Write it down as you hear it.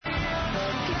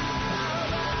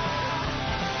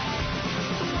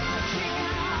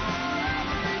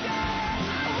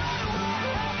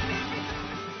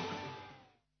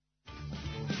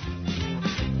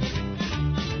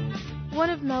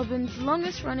Melbourne's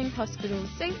longest-running hospital,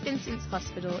 St Vincent's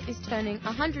Hospital, is turning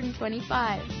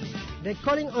 125. They're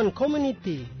calling on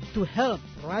community to help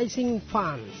raising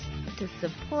funds to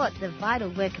support the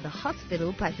vital work of the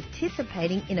hospital by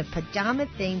participating in a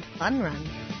pajama-themed fun run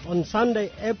on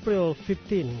Sunday, April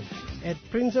 15 at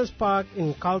Princess Park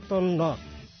in Carlton North.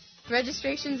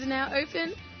 Registrations are now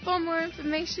open. For more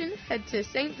information, head to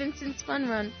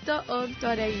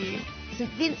stvincentsfunrun.org.au.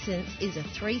 St Vincent's is a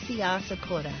 3CR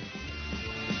supporter.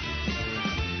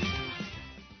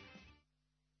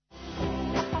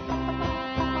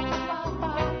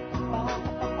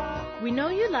 We know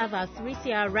you love our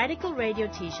 3CR Radical Radio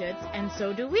t-shirts, and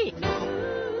so do we.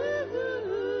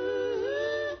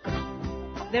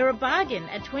 They're a bargain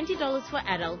at $20 for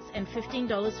adults and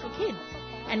 $15 for kids,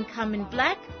 and come in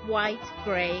black, white,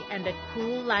 grey, and a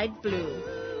cool light blue.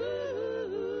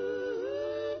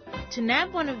 To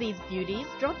nab one of these beauties,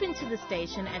 drop into the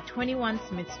station at 21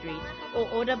 Smith Street or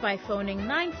order by phoning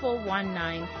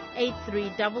 9419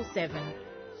 8377.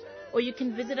 Or you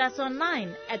can visit us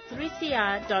online at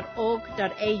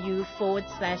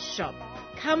 3cr.org.au/shop.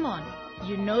 Come on,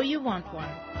 you know you want one.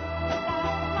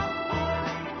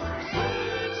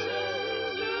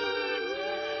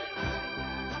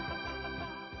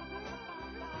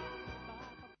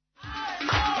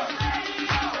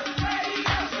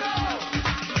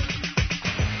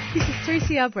 This is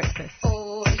 3CR Breakfast.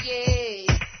 Oh, yeah.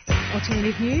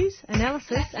 Alternative news,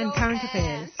 analysis and current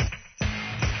affairs.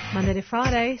 Monday to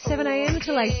Friday, 7 a.m.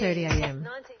 until 8:30 a.m.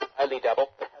 Only double.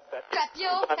 Clap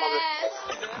your hands.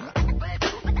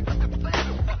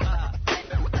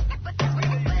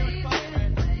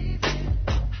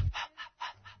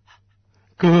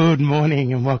 Good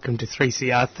morning and welcome to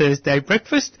 3CR Thursday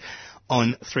Breakfast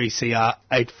on 3CR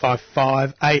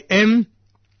 855 AM.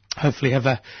 Hopefully have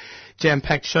a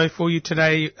jam-packed show for you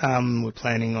today. We're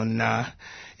planning on,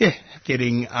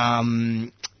 getting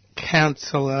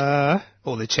Councillor,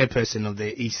 or the chairperson of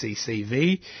the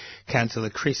ECCV,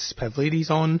 Councillor Chris Pavlidis,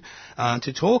 on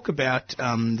to talk about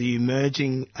the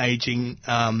emerging ageing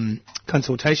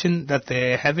consultation that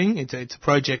they're having. It's a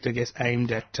project, I guess,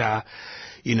 aimed at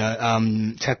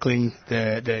tackling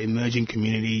the emerging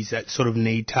communities that sort of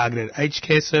need targeted aged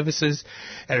care services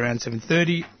at around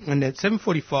 7:30. And at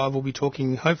 7:45 we'll be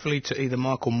talking hopefully to either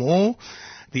Michael Moore,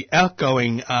 the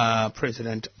outgoing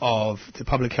president of the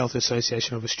Public Health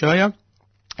Association of Australia.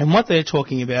 And what they're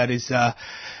talking about is a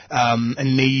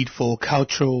need for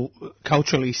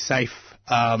culturally safe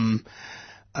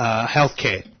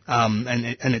healthcare,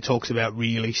 and it talks about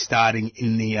really starting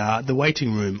in the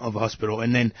waiting room of a hospital.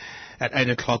 And then at 8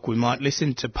 o'clock we might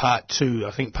listen to part two.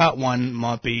 I think part one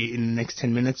might be in the next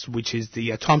 10 minutes, which is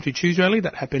the Time to Choose rally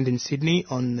that happened in Sydney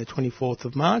on the 24th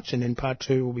of March, and then part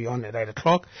two will be on at 8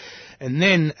 o'clock. And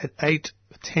then at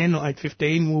 8:10 or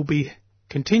 8:15 we'll be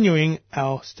continuing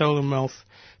our Stolen Wealth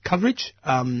coverage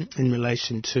in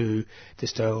relation to the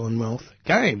Stolen Wealth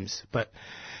Games. But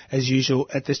as usual,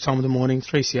 at this time of the morning,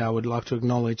 3CR would like to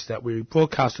acknowledge that we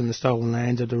broadcast on the stolen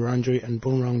lands of the Wurundjeri and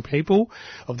Boonwurrung people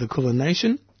of the Kulin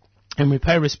Nation, and we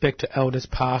pay respect to elders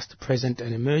past, present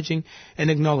and emerging, and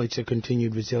acknowledge the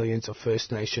continued resilience of First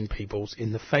Nation peoples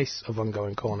in the face of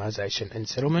ongoing colonisation and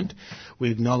settlement.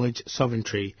 We acknowledge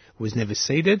sovereignty was never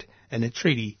ceded and a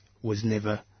treaty was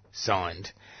never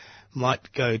signed.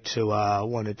 Might go to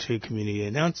one or two community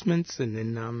announcements, and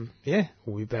then,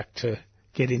 we'll be back to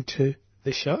get into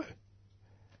the show.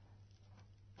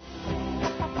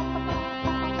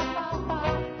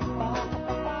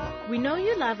 We know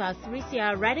you love our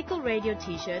 3CR Radical Radio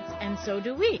t-shirts, and so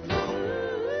do we.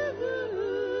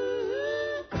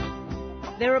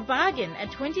 They're a bargain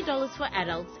at $20 for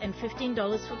adults and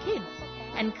 $15 for kids,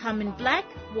 and come in black,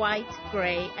 white,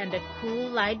 grey and a cool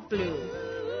light blue.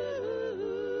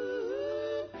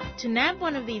 To nab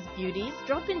one of these beauties,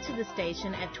 drop into the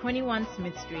station at 21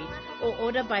 Smith Street or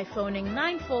order by phoning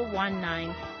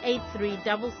 9419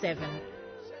 8377.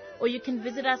 Or you can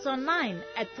visit us online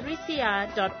at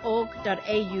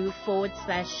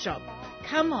 3cr.org.au/shop.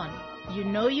 Come on, you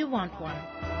know you want one.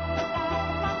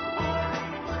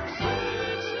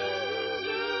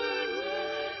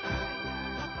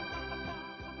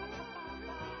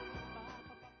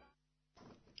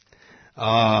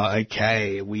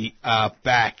 Okay, we are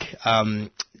back.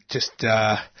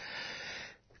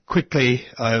 Quickly,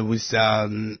 I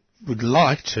would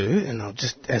like to, and I'll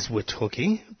just, as we're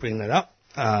talking, bring that up,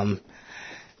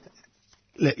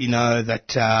 let you know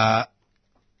that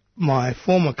my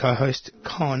former co-host,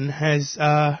 Con, has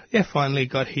finally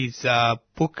got his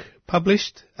book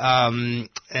published, and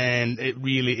it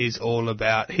really is all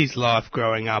about his life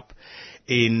growing up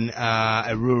in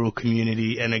a rural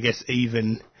community, and I guess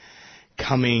even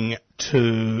coming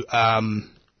to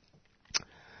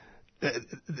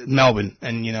Melbourne,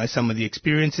 and you know, some of the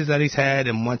experiences that he's had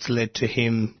and what's led to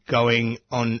him going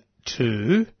on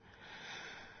to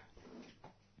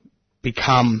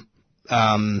become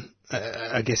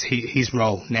I guess his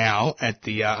role now at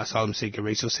the Asylum Seeker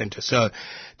Resource Centre. So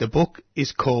the book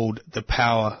is called The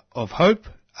Power of Hope,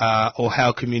 or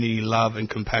How Community Love and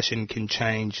Compassion Can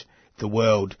Change the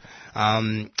World.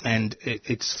 And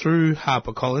it's through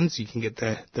HarperCollins. You can get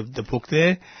the book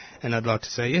there. And I'd like to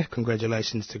say,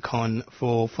 congratulations to Con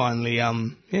for finally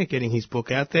getting his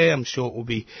book out there. I'm sure it will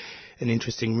be an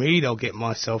interesting read. I'll get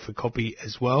myself a copy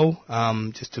as well,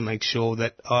 just to make sure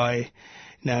that I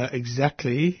know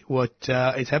exactly what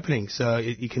is happening. So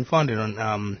you can find it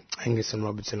on Angus and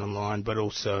Robertson online, but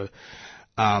also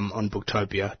on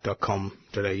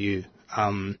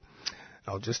booktopia.com.au.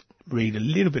 I'll just read a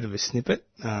little bit of a snippet,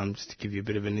 just to give you a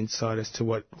bit of an insight as to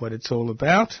what it's all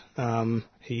about.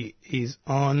 He is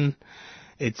on,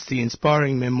 it's the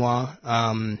inspiring memoir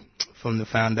from the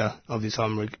founder of the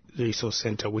Asylum Resource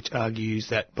Centre, which argues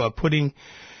that by putting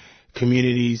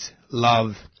communities,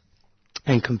 love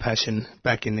and compassion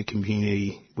back in the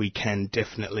community, we can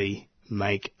definitely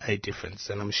make a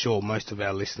difference. And I'm sure most of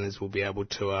our listeners will be able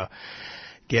to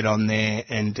get on there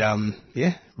and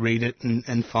read it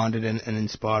and find it an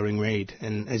inspiring read.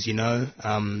 And as you know,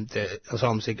 the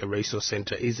Asylum Seeker Resource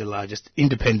Centre is the largest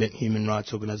independent human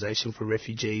rights organisation for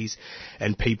refugees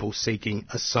and people seeking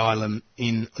asylum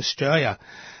in Australia.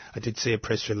 I did see a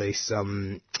press release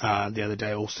the other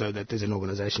day also that there's an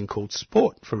organisation called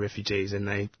Sport for Refugees, and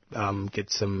they get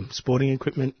some sporting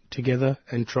equipment together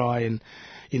and try and,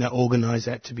 organise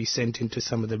that to be sent into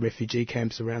some of the refugee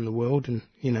camps around the world and,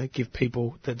 give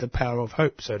people the power of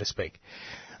hope, so to speak.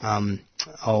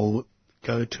 I'll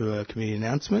go to a community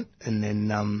announcement and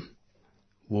then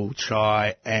we'll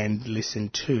try and listen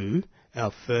to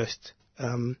our first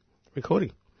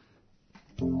recording.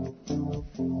 I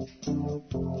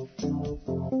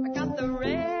got the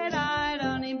red-eyed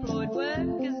unemployed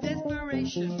workers'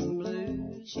 desperation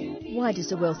blues. Why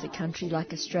does a wealthy country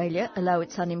like Australia allow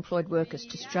its unemployed workers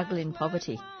to struggle in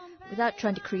poverty without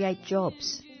trying to create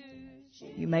jobs?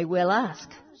 You may well ask.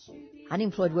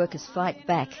 Unemployed Workers Fight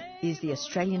Back is the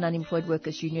Australian Unemployed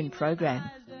Workers Union program,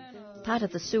 part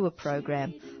of the SUA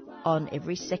program, on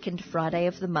every second Friday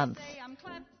of the month.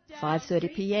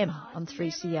 5:30 p.m. on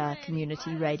 3CR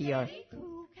Community Radio.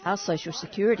 Our social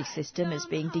security system is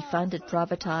being defunded,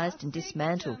 privatised and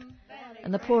dismantled,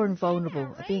 and the poor and vulnerable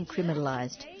are being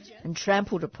criminalised and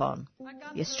trampled upon.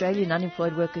 The Australian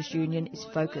Unemployed Workers Union is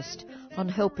focused on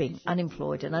helping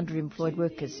unemployed and underemployed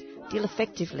workers deal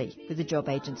effectively with the job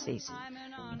agencies,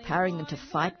 empowering them to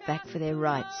fight back for their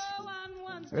rights.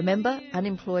 Remember,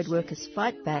 Unemployed Workers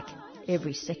Fight Back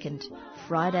every second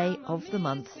Friday of the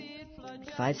month.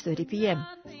 5:30 p.m.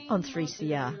 on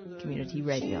 3CR Community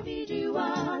Radio.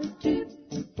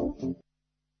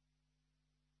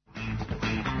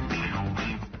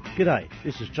 G'day,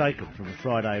 this is Jacob from the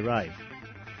Friday Rave.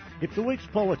 If the week's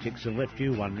politics have left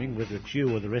you wondering whether it's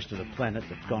you or the rest of the planet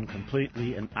that's gone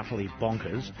completely and utterly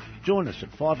bonkers, join us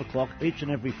at 5 o'clock each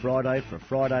and every Friday for a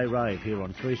Friday Rave here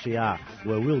on 3CR,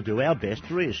 where we'll do our best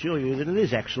to reassure you that it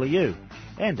is actually you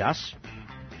and us.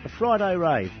 A Friday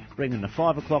Rave, bringing the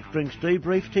 5 o'clock drinks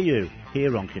debrief to you,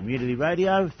 here on Community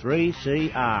Radio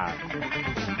 3CR.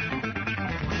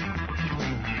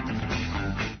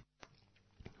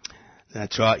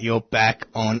 That's right, you're back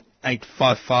on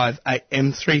 855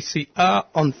 AM 3CR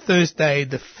on Thursday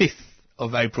the 5th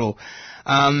of April.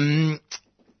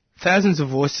 Thousands of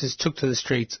voices took to the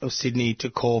streets of Sydney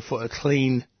to call for a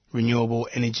clean, renewable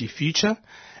energy future.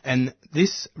 And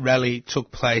this rally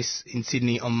took place in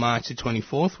Sydney on March the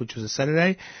 24th, which was a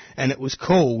Saturday, and it was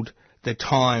called the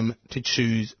Time to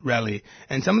Choose Rally.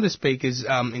 And some of the speakers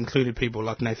included people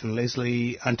like Nathan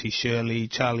Leslie, Auntie Shirley,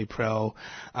 Charlie Prell,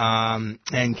 Anne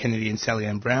Kennedy and Sally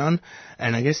Ann Brown.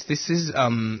 And I guess this is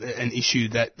an issue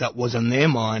that was on their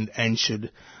mind and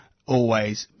should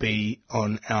always be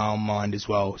on our mind as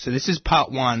well. So this is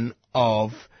part one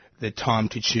of the Time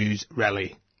to Choose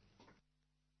Rally.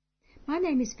 My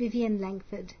name is Vivienne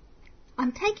Langford.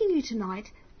 I'm taking you tonight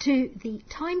to the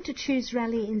Time to Choose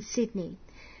rally in Sydney.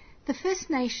 The First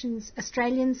Nations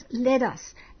Australians led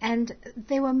us, and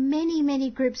there were many, many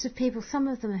groups of people. Some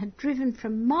of them had driven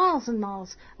from miles and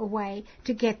miles away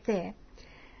to get there.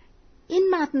 In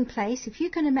Martin Place, if you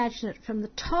can imagine it, from the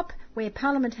top where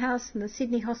Parliament House and the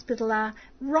Sydney Hospital are,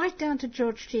 right down to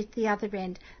George Street at the other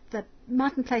end, the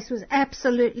Martin Place was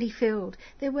absolutely filled.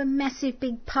 There were massive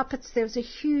big puppets, there was a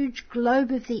huge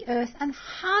globe of the earth, and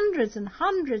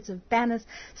hundreds of banners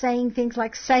saying things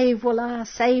like "Save Woollahra,"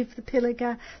 "Save the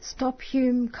Pilliga," "Stop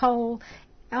Hume Coal."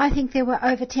 I think there were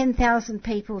over 10,000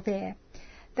 people there.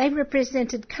 They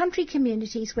represented country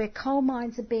communities where coal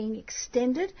mines are being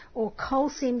extended or coal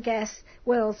seam gas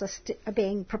wells are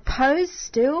being proposed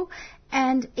still,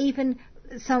 and even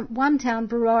one town,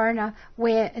 Berowra,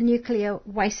 where a nuclear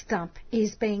waste dump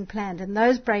is being planned, and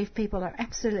those brave people are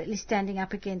absolutely standing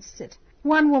up against it.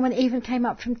 One woman even came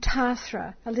up from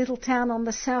Tathra, a little town on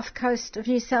the south coast of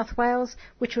New South Wales,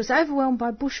 which was overwhelmed by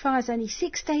bushfires only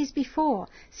 6 days before.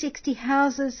 60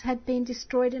 houses had been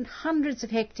destroyed and hundreds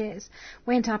of hectares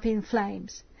went up in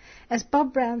flames. As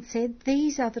Bob Brown said,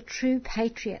 these are the true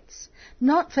patriots.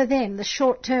 Not for them the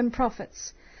short-term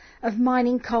profits of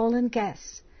mining coal and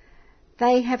gas.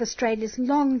 They have Australia's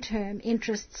long-term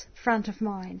interests front of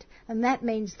mind, and that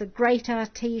means the great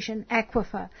artesian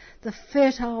aquifer, the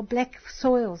fertile black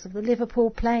soils of the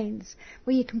Liverpool Plains,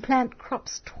 where you can plant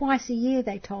crops twice a year,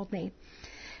 they told me,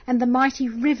 and the mighty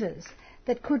rivers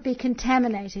that could be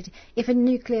contaminated if a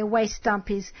nuclear waste dump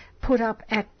is put up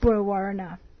at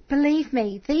Berowra. Believe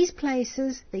me, these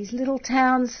places, these little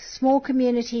towns, small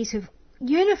communities who've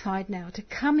unified now to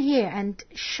come here and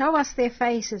show us their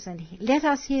faces and let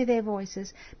us hear their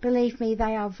voices, believe me,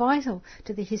 they are vital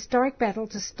to the historic battle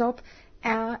to stop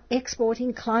our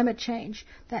exporting climate change.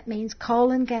 That means coal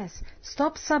and gas.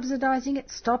 Stop subsidising it,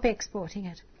 stop exporting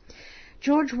it.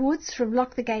 George Woods from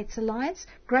Lock the Gates Alliance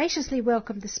graciously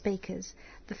welcomed the speakers.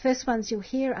 The first ones you'll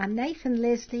hear are Nathan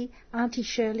Leslie, Auntie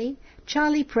Shirley,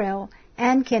 Charlie Prell,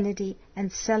 Anne Kennedy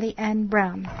and Sally Ann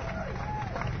Brown.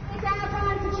 It's our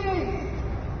time to choose.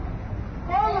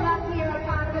 All of us here are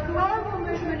part of a global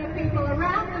movement of people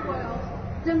around the world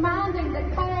demanding that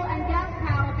coal and gas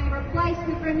power be replaced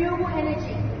with renewable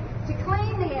energy to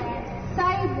clean the air,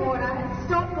 save water and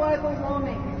stop global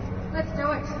warming. Let's do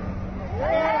it.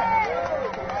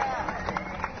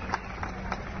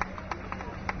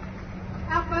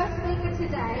 Our first speaker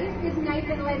today is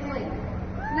Nathan Leslie.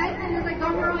 Nathan is a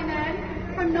Gomeroi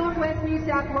man from northwest New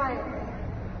South Wales.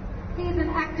 He is an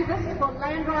activist for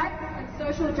land rights and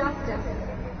social justice.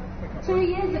 2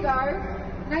 years ago,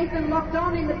 Nathan locked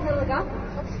on in the Pilliga,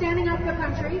 standing up for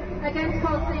country against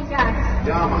coal seam gas.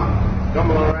 Yama,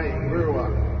 Gomeroi, Brewer,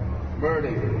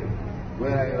 Murdy,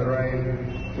 Where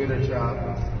Fitter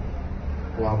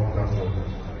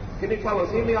Can you fellas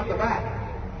hear me up the back?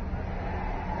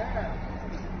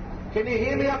 Can you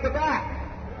hear me up the back?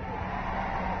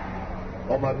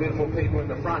 All my beautiful people in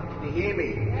the front, can you hear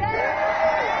me?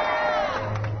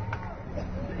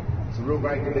 It's real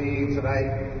great to be here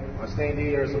today. I stand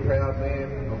here as a proud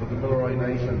man of the Gomeroi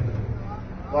Nation.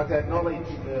 I'd like to acknowledge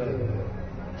the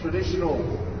traditional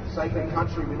sacred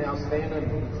country we're now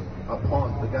standing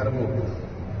upon, the Gadigal.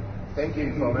 Thank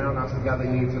you for allowing us to gather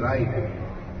here today.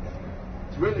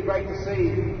 It's really great to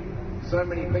see so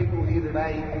many people here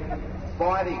today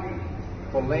fighting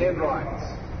for land rights,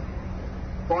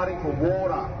 fighting for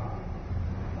water,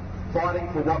 fighting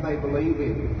for what they believe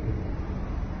in.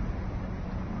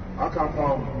 I come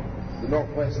from the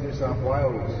northwest New South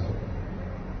Wales.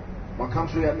 My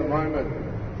country at the moment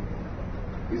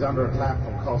is under attack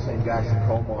from coal seam gas and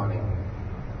coal mining.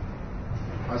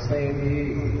 I stand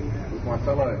here with my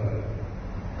fellow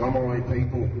Gomeroi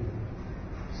people,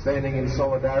 standing in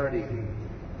solidarity.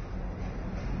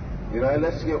 You know,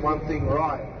 let's get one thing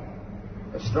right.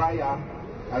 Australia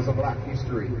has a black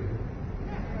history.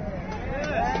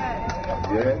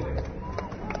 Yeah?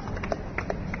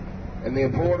 And the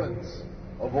importance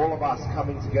of all of us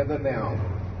coming together now.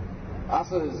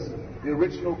 Us as the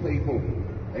original people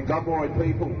and Gomeroi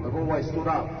people have always stood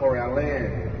up for our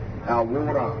land, our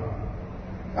water,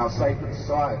 our sacred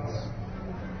sites,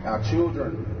 our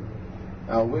children,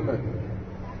 our women,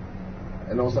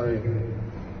 and also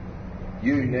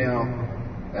you now,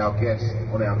 our guests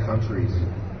on our countries.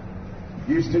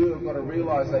 You still have got to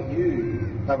realise that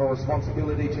you have a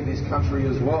responsibility to this country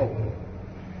as well.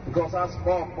 Because us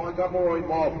mob, my Gomeroi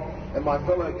mob, and my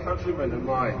fellow countrymen and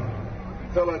my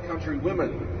fellow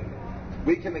countrywomen,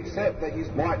 we can accept that his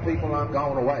white people aren't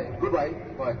going away. Good way,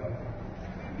 but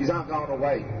his aren't going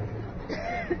away.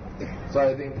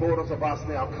 So the importance of us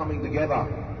now coming together.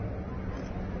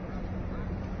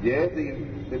 Yeah,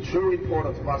 the true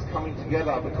importance of us coming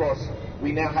together, because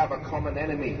we now have a common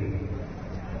enemy,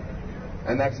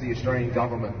 and that's the Australian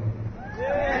government.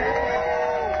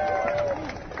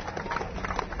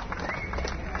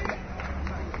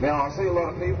 Now, I see a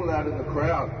lot of people out in the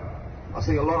crowd. I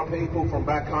see a lot of people from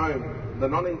back home, the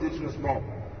non-Indigenous mob,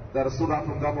 that have stood up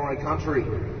from Gomeroi country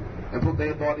and put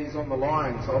their bodies on the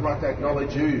line. So I'd like to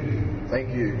acknowledge you. Thank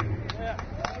you.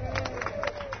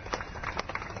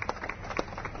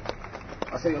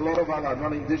 I see a lot of other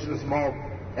non-Indigenous mob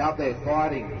out there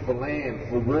fighting for land,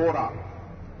 for water,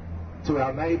 to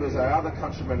our neighbours, our other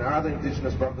countrymen, our other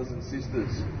Indigenous brothers and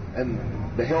sisters, and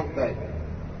the help that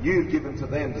you've given to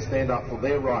them to stand up for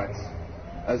their rights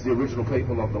as the original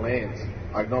people of the land.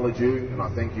 I acknowledge you, and I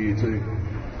thank you too.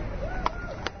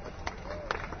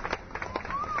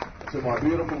 To my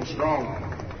beautiful, strong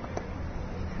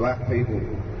black people,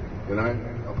 you know,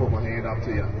 I put my hand up to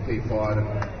you. Keep fighting.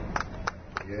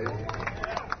 Yeah.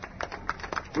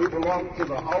 We belong to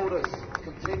the oldest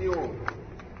continual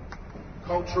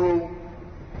cultural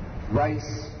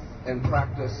race and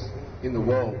practice in the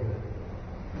world.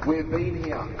 We've been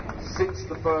here since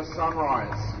the first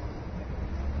sunrise,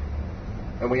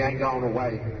 and we ain't going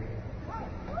away.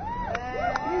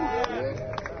 Yeah.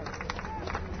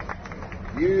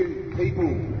 You people,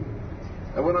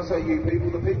 and when I say you people,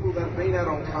 the people that have been out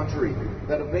on country,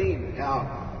 that have been out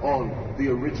on the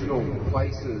original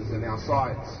places and our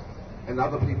sites, and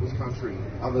other people's country,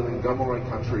 other than Gomeroi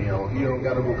country or here on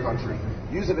Gadigal country,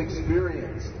 you have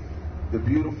experienced the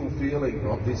beautiful feeling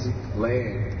of this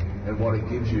land and what it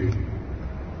gives you.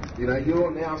 You know, you're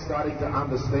now starting to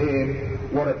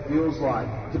understand what it feels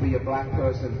like to be a black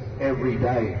person every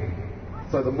day.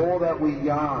 So the more that we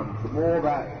yarn, the more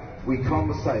that we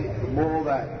conversate, the more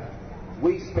that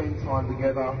we spend time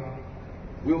together,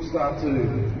 we'll start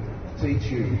to teach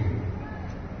you,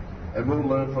 and we'll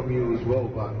learn from you as well,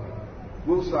 but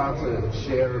we'll start to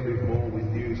share a bit more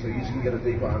with you so you can get a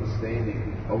deeper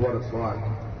understanding of what it's like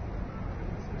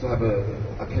to have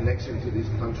a connection to this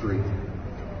country.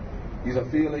 You're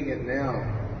feeling it now.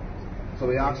 So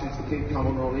we ask you to keep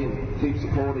coming on in, keep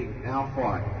supporting our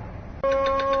fight.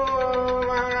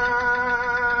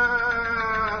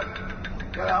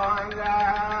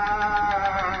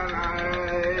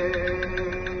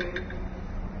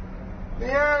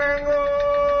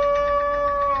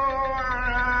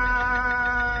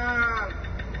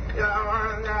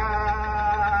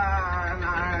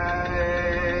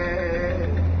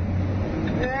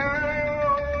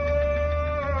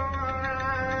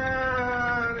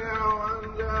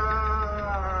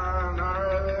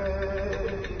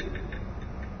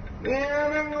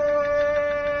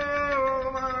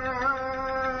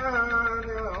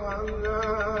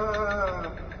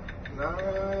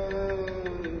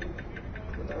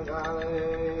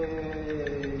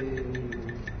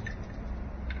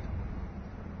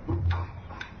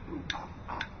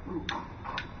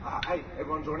 Hey,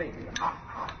 everyone join in.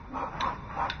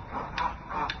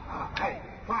 Hey,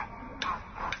 clap.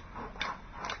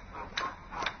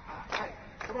 Hey,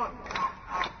 come on.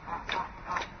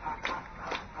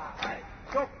 Hey,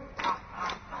 go.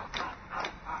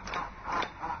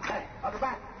 Hey, at the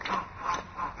back.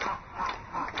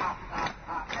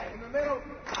 Hey, in the middle.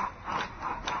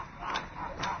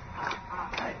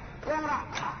 Hey, round up.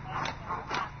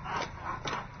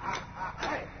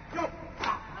 Hey, go.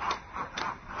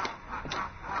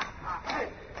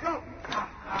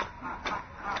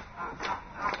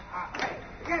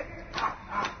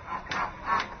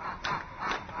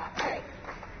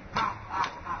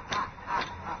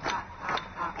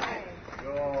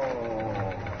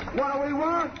 What do we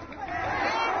want?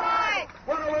 Land rights!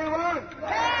 What do we want?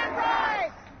 Land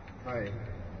rights! Hey,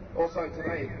 also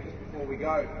today, just before we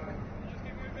go,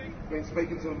 been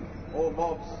speaking to all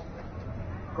mobs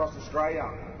across Australia,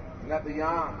 and at the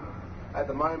yarn, at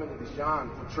the moment of this yarn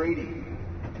for treaty.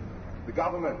 The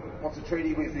government wants a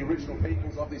treaty with the original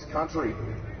peoples of this country.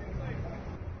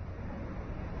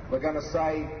 We're going to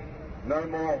say no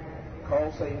more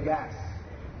coal seam gas.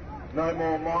 No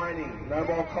more mining, no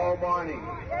more coal mining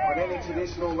on any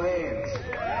traditional lands.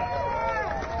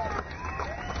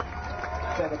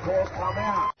 So the cause come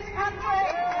out. This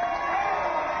country,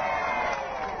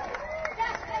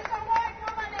 just as a white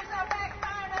woman is a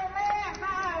backbone of their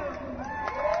home.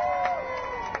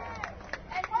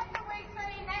 And what do we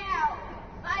see now?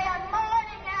 They are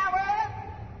mining our earth,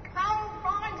 coal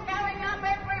mines going up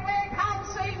everywhere, coal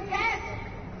seam gas,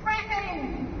 fracking.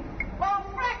 Well,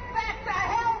 frack that to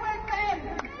hell with them.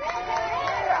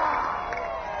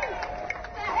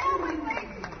 To hell with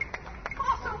these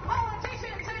fossil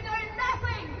politicians who do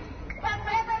nothing but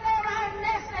better their own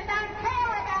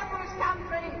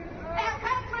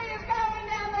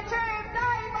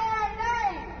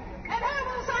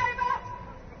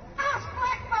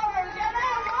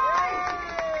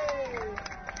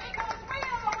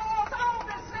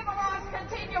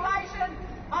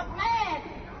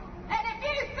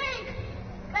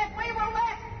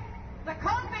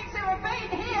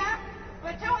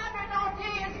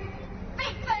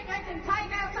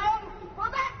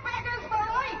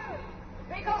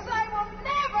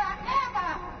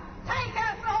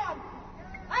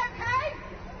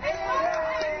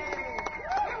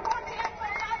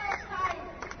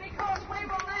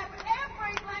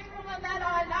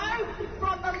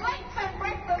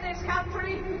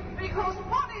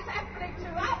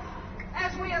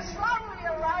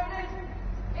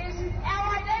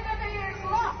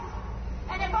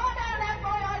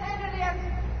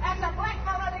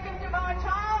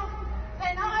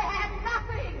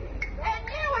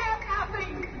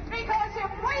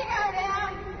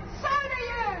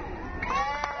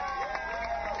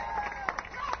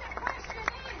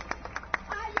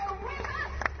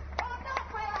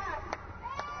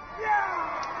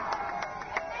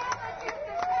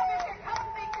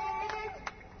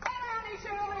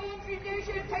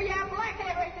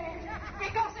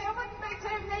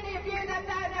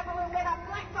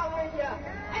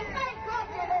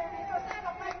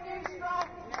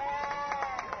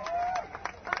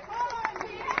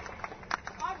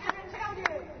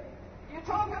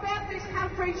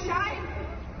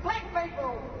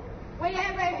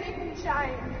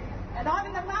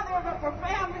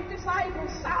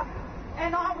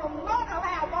and I will not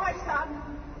allow my son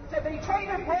to be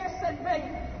treated worse than me.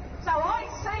 So I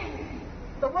see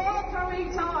the world through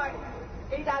his eyes.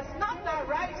 He does not know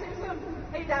racism,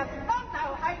 he does not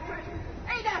know hatred,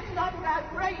 he does not know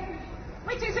greed,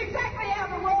 which is exactly how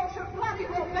the world should bloody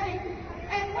well be.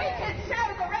 And we can show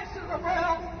the rest of the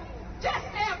world just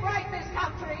how great this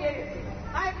country is.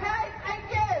 Okay? Thank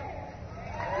you.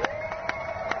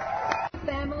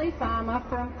 Family farmer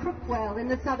from Crookwell in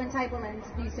the Southern Tablelands,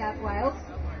 New South Wales.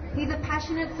 He's a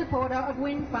passionate supporter of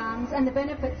wind farms and the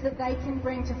benefits that they can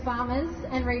bring to farmers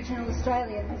and regional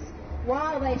Australians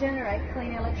while they generate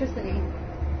clean electricity.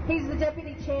 He's the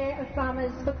Deputy Chair of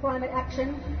Farmers for Climate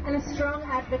Action and a strong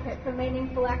advocate for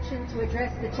meaningful action to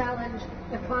address the challenge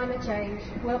of climate change.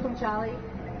 Welcome, Charlie.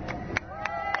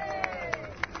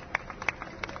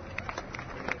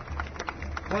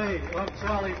 Hey, I'm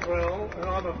Charlie Brell and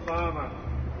I'm a farmer.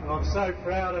 And I'm so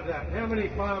proud of that. How many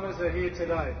farmers are here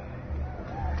today?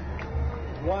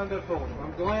 Wonderful.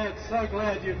 I'm glad, so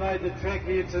glad you've made the trek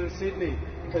here to Sydney,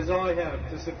 as I have,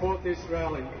 to support this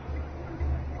rally.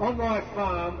 On my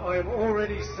farm, I am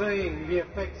already seeing the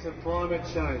effects of climate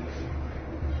change.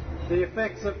 The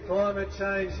effects of climate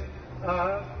change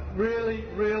are really,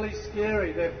 really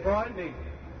scary. They're frightening.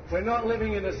 We're not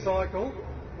living in a cycle.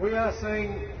 We are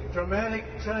seeing dramatic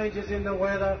changes in the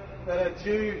weather that are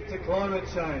due to climate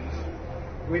change.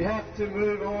 We have to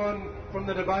move on from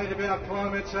the debate about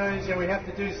climate change, and we have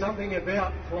to do something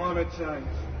about climate change.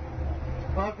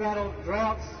 I've battled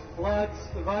droughts, floods,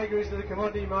 the vagaries of the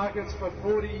commodity markets for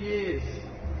 40 years,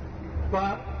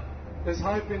 but there's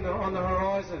hope on the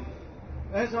horizon.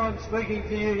 As I'm speaking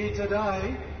to you here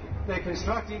today, they're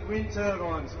constructing wind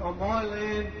turbines on my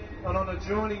land and on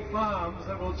adjoining farms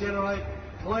that will generate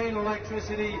clean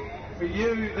electricity for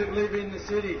you that live in the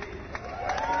city.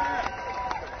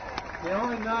 Now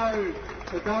I know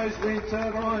that those wind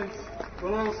turbines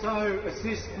will also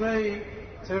assist me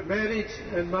to manage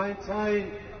and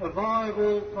maintain a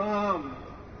viable farm,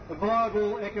 a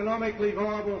viable, economically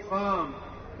viable farm,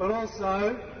 but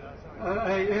also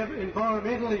an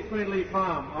environmentally friendly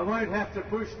farm. I won't have to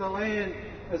push the land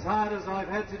as hard as I've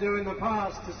had to do in the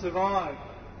past to survive.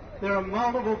 There are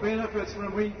multiple benefits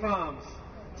from wind farms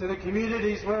to the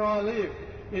communities where I live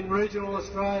in regional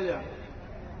Australia.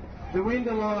 The Wind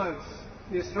Alliance,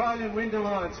 the Australian Wind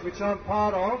Alliance, which I'm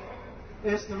part of,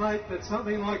 estimate that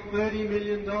something like $30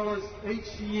 million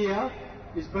each year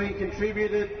is being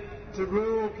contributed to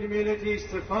rural communities,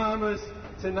 to farmers,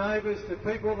 to neighbours, to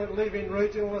people that live in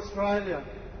regional Australia.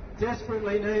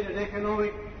 Desperately needed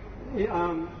economic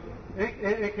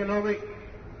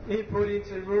input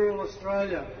into rural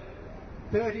Australia.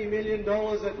 $30 million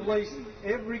at least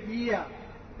every year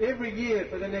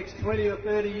for the next 20 or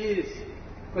 30 years.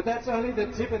 But that's only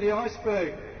the tip of the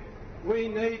iceberg. We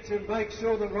need to make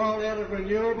sure the rollout of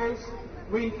renewables,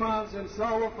 wind farms and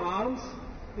solar farms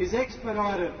is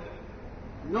expedited,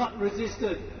 not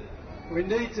resisted. We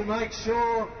need to make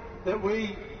sure that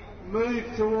we move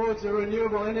towards a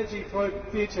renewable energy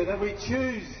future, that we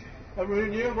choose a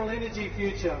renewable energy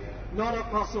future, not a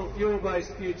fossil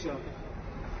fuel-based future.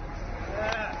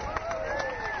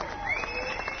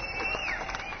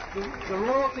 The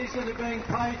royalties that are being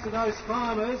paid to those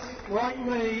farmers, like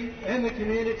me and the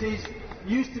communities,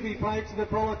 used to be paid to the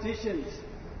politicians.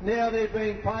 Now they're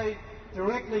being paid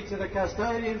directly to the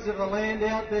custodians of the land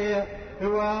out there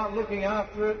who are looking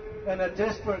after it and are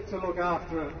desperate to look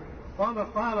after it. I'm a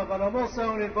farmer, but I'm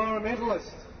also an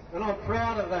environmentalist, and I'm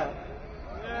proud of that.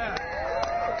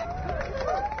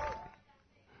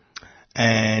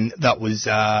 And that was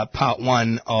part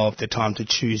one of the Time to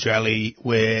Choose rally,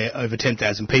 where over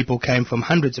 10,000 people came from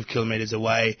hundreds of kilometres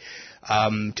away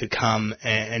to come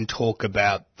and talk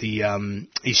about the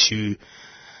issue,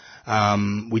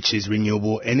 which is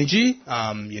renewable energy.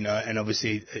 And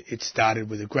obviously it started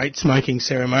with a great smoking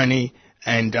ceremony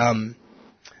and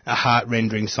a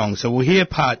heart-rendering song. So we'll hear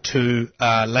part two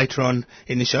later on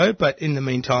in the show, but in the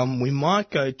meantime, we might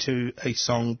go to a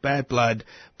song, Bad Blood,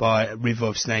 by River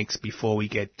of Snakes, before we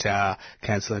get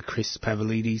Councillor Chris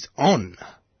Pavlidis on.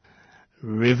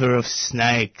 River of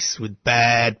Snakes with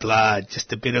Bad Blood.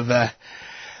 Just a bit of a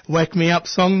wake-me-up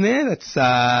song there. That's,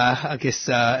 I guess,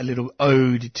 a little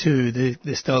ode to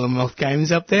the Stolen Wealth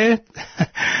Games up there.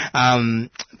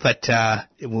 But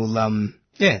it will...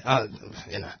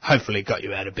 hopefully it got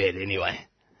you out of bed anyway.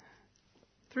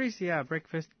 3CR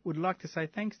Breakfast would like to say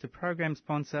thanks to program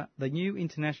sponsor, the New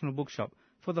International Bookshop,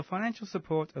 for the financial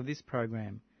support of this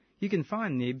program. You can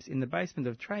find Nibs in the basement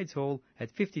of Trades Hall at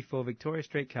 54 Victoria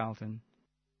Street, Carlton.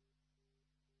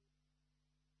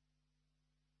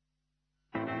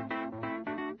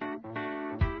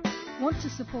 Want to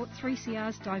support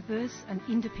 3CR's diverse and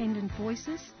independent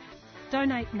voices?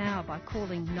 Donate now by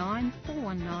calling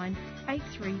 9419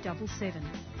 8377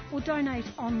 or donate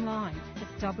online at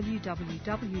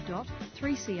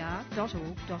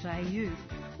www.3cr.org.au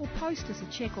or post us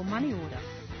a cheque or money order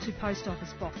to Post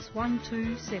Office Box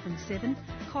 1277,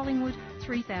 Collingwood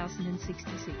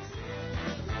 3066.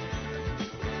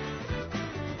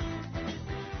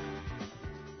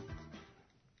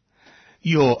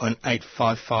 You're on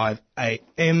 855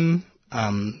 AM,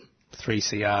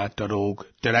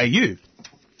 3cr.org.au.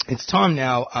 It's time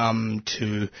now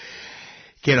to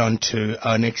get on to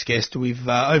our next guest. We've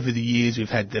over the years we've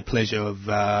had the pleasure of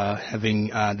having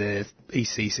the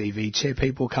ECCV chair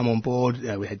people come on board.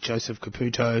 We had Joseph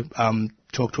Caputo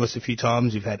talk to us a few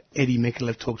times. We've had Eddie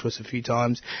Mikulev talk to us a few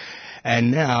times.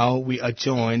 And now we are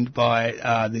joined by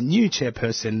the new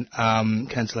chairperson,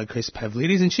 Councillor Chris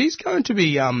Pavlidis, and she's going to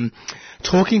be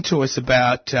talking to us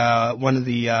about one of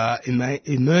the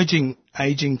emerging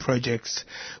ageing projects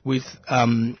with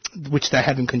which they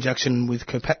have in conjunction with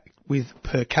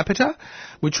Per Capita,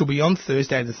 which will be on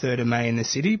Thursday the 3rd of May in the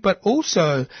city, but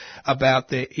also about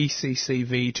the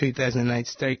ECCV 2008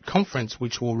 State Conference,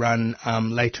 which will run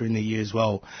later in the year as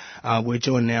well. We're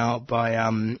joined now by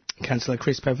Councillor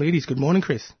Chris Pavlidis. Good morning,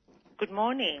 Chris. Good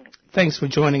morning. Thanks for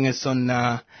joining us on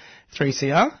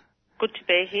 3CR. Good to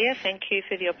be here. Thank you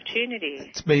for the opportunity.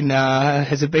 It's been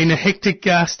has it been a hectic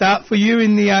start for you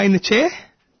in the chair?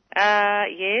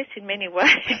 Yes, in many ways.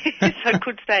 I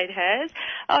could say it has.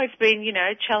 It's been,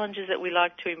 challenges that we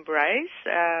like to embrace.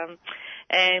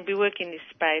 And we work in this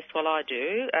space, I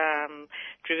do,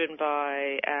 driven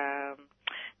by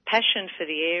passion for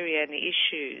the area and the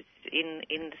issues in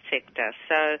the sector.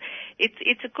 So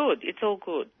it's all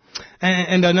good.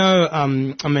 And I know I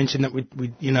mentioned that we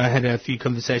had a few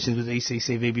conversations with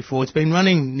ECCV before. It's been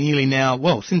running nearly now,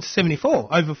 since 1974,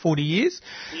 over 40 years.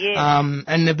 Yeah.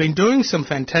 And they've been doing some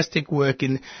fantastic work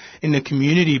in the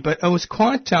community. But I was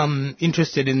quite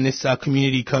interested in this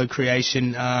community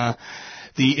co-creation,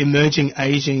 the Emerging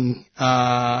Ageing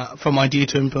from Idea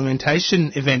to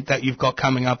Implementation event that you've got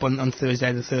coming up on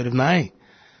Thursday the 3rd of May.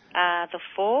 The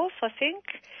 4th, I think.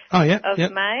 Oh, yeah. Of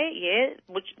May, yeah.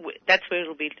 That's where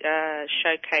it'll be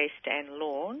showcased and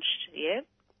launched, yeah.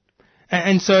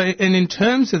 And in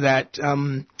terms of that,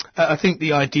 I think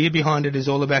the idea behind it is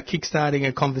all about kickstarting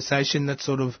a conversation that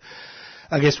sort of,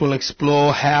 I guess, will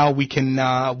explore how we can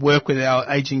work with our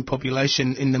ageing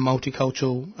population in the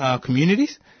multicultural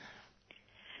communities.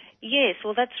 Yes,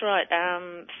 well, that's right.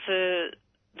 For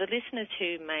the listeners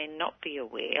who may not be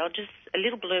aware, just a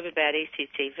little blurb about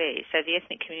ECCV. So the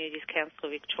Ethnic Communities Council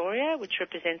of Victoria, which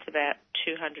represents about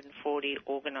 240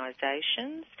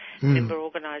 organisations, member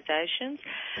organisations,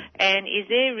 and is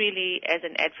there really as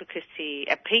a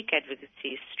peak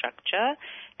advocacy structure,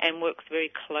 and works very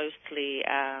closely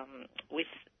with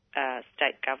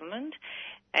state government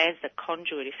as a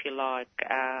conduit, if you like,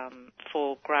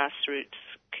 for grassroots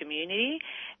community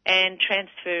and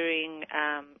transferring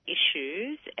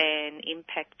issues and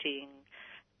impacting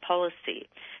policy.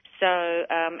 So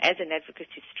as an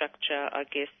advocacy structure, I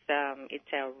guess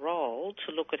it's our role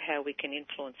to look at how we can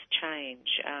influence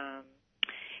change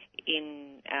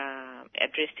in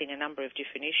addressing a number of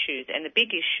different issues. And the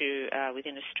big issue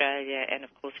within Australia and,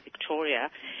 of course, Victoria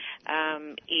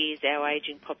is our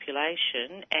ageing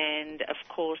population and, of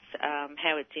course,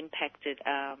 how it's impacted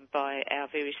by our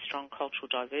very strong cultural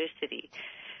diversity.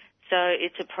 So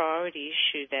it's a priority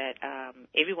issue that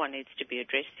everyone needs to be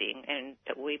addressing and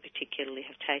that we particularly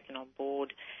have taken on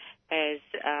board as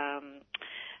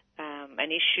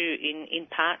an issue in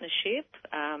partnership,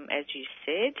 as you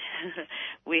said,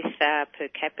 with Per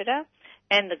Capita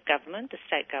and the government, the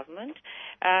state government,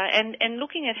 and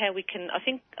looking at how we can, I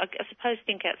suppose,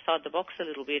 think outside the box a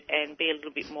little bit and be a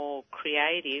little bit more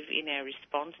creative in our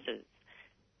responses.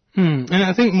 And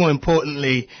I think more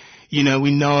importantly,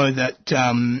 we know that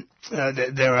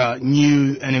that there are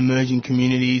new and emerging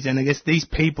communities, and I guess these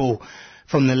people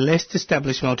from the less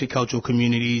established multicultural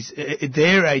communities,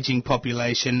 their ageing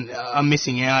population are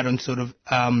missing out on sort of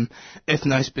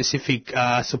ethno-specific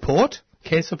care support?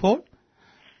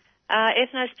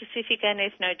 Ethno-specific and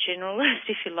ethno-generalist,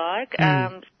 if you like.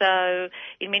 So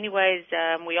in many ways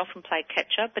we often play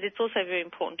catch-up, but it's also very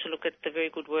important to look at the very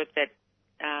good work that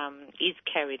is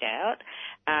carried out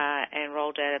and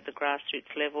rolled out at the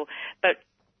grassroots level. But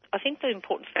I think the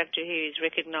important factor here is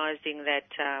recognising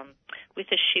that with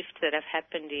the shifts that have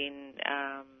happened in,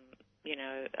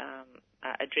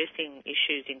 addressing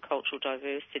issues in cultural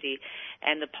diversity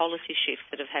and the policy shifts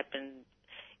that have happened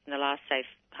in the last, say,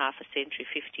 half a century,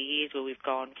 50 years, where we've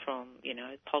gone from,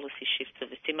 policy shifts of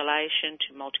assimilation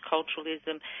to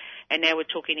multiculturalism, and now we're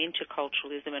talking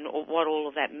interculturalism and what all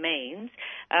of that means.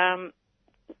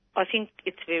 I think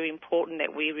it's very important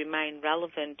that we remain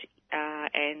relevant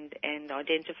and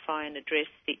identify and address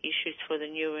the issues for the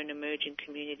newer and emerging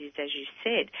communities, as you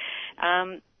said.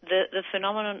 The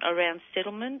phenomenon around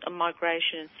settlement,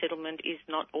 migration and settlement, is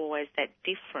not always that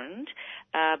different,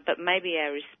 but maybe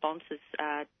our responses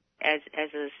as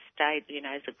a state,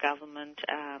 as a government,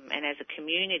 and as a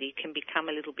community can become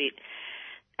a little bit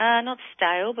not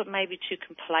stale, but maybe too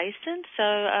complacent. So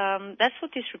that's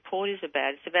what this report is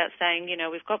about. It's about saying,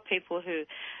 we've got people who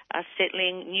are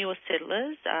settling, newer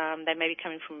settlers. They may be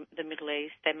coming from the Middle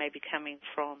East. They may be coming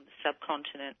from the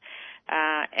subcontinent.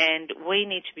 And we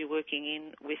need to be working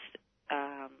in with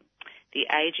the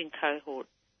ageing cohort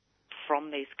from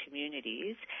these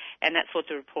communities. And that's what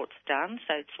the report's done.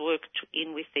 So it's worked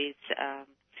in with these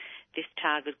this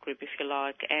target group, if you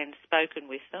like, and spoken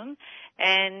with them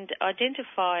and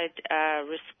identified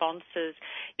responses,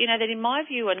 that in my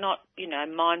view are not,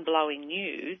 mind-blowing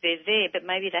new. They're there, but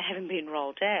maybe they haven't been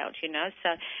rolled out, So,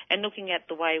 and looking at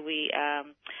the way we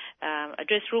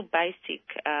address real basic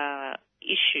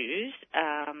issues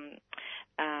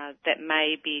that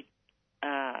may be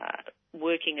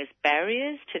working as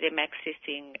barriers to them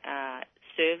accessing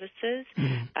services,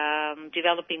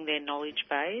 developing their knowledge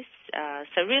base,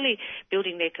 so really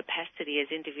building their capacity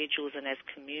as individuals and as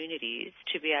communities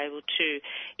to be able to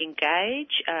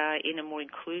engage in a more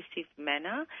inclusive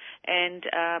manner and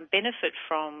benefit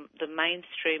from the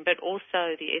mainstream, but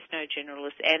also the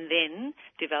ethno-generalist, and then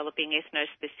developing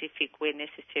ethno-specific, where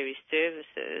necessary,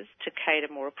 services to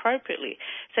cater more appropriately.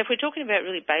 So if we're talking about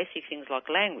really basic things like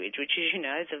language, which is,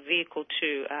 the vehicle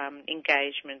to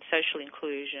engagement, social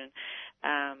inclusion,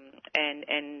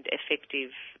 and effective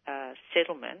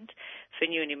settlement for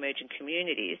new and emerging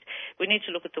communities, we need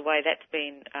to look at the way that's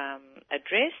been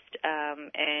addressed.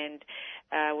 And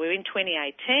we're in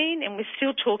 2018, and we're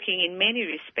still talking in many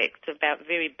respects about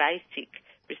very basic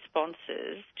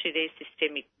responses to these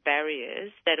systemic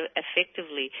barriers that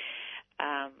effectively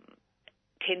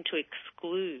tend to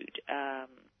exclude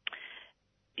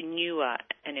newer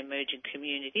and emerging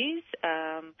communities.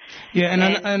 And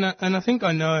I think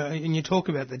I know, and you talk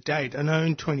about the date, I know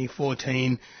in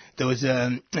 2014 there was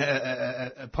a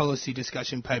policy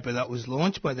discussion paper that was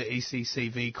launched by the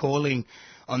ECCV calling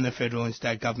on the federal and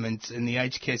state governments in the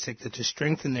aged care sector to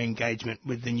strengthen their engagement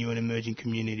with the new and emerging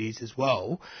communities as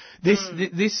well. This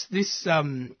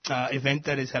event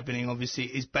that is happening obviously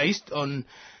is based on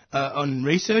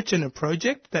research and a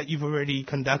project that you've already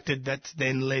conducted that's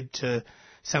then led to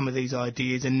some of these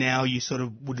ideas, and now you sort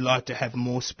of would like to have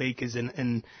more speakers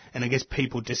and I guess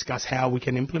people discuss how we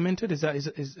can implement it.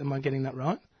 Am I getting that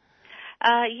right?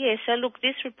 Yeah, so look,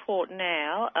 this report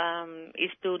now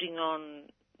is building on,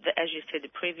 as you said,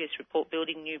 the previous report,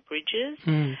 building new bridges,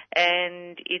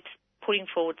 and it's putting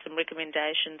forward some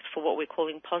recommendations for what we're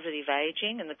calling positive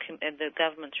ageing, and the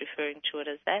government's referring to it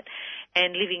as that,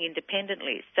 and living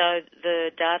independently. So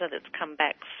the data that's come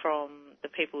back from the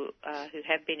people who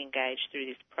have been engaged through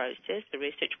this process, the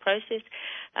research process,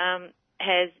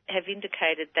 have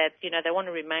indicated that they want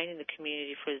to remain in the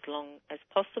community for as long as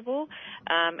possible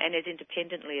and as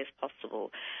independently as possible.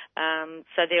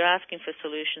 So they're asking for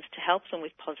solutions to help them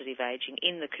with positive ageing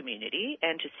in the community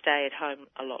and to stay at home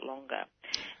a lot longer.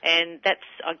 And that's,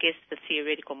 I guess, the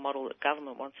theoretical model that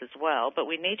government wants as well. But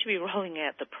we need to be rolling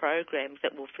out the programs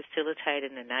that will facilitate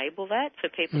and enable that for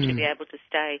people to be able to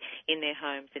stay in their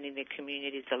homes and in their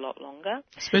communities a lot longer.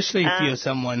 Especially if you're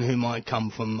someone who might come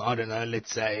from, I don't know,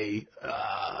 let's say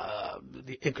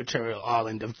the equatorial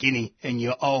island of Guinea, and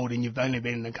you're old and you've only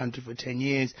been in the country for 10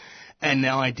 years, and the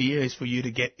idea is for you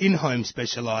to get in-home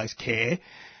specialised care,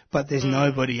 but there's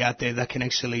nobody out there that can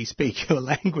actually speak your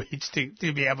language to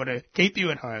be able to keep you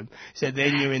at home. So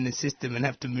then you're in the system and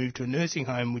have to move to a nursing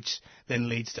home, which then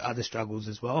leads to other struggles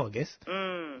as well, I guess.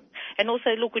 And also,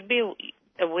 look, we'd be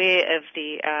aware of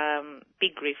the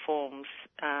big reforms,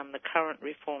 the current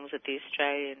reforms that the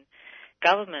Australian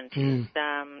government is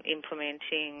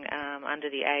implementing under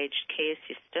the aged care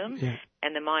system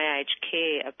and the My Aged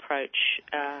Care approach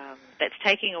that's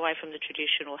taking away from the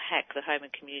traditional HAC, the home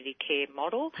and community care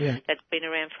model that's been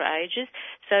around for ages.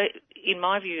 So in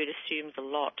my view, it assumes a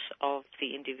lot of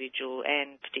the individual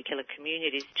and particular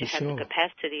communities to have the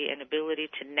capacity and ability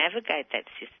to navigate that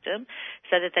system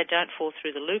so that they don't fall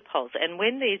through the loopholes. And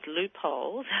when these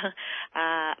loopholes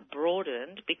are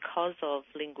broadened because of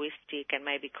linguistic and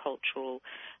maybe cultural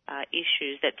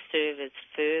issues that serve as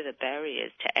further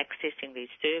barriers to accessing these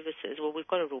services, well, we've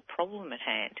got a real problem at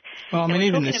hand. Well, I And mean, we're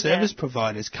even the talking service about-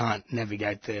 providers can't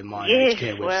navigate their My Yes, Aged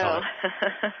Care website. well,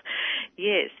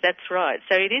 yes, that's right.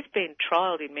 So it is being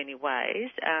trialled in many ways,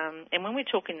 and when we're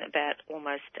talking about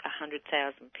almost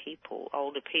 100,000 people,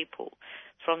 older people,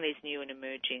 from these new and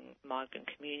emerging migrant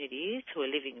communities who are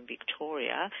living in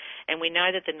Victoria, and we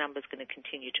know that the number's going to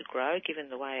continue to grow given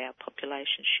the way our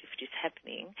population shift is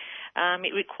happening,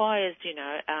 it requires,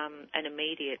 an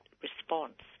immediate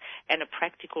response and a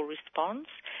practical response.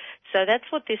 So that's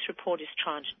what this report is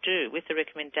trying to do with the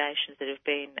recommendations that have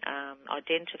been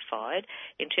identified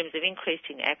in terms of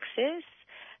increasing access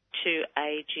to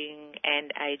ageing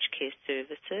and aged care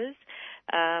services,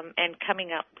 and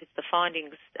coming up with the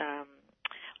findings,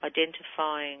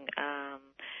 identifying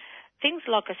things,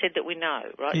 like I said, that we know,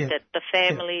 right? Yeah. That the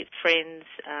family, friends,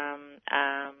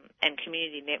 and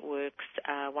community networks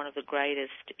are one of the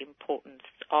greatest importance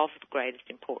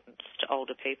to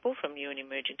older people from new and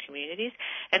emerging communities,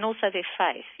 and also their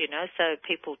faith, so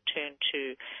people turn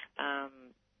to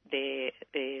their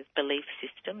belief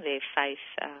system, their faith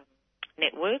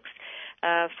networks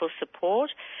for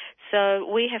support.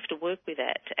 So we have to work with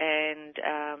that and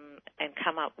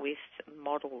come up with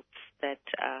models that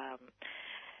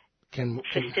can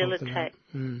facilitate.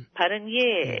 Mm. Pardon?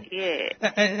 Yeah.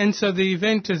 And so the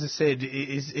event, as I said,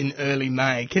 is in early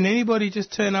May. Can anybody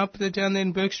just turn up down there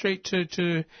in Burke Street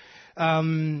to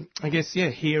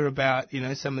hear about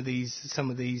some of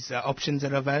these options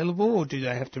that are available, or do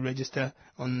they have to register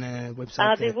on the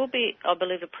website? There will be, I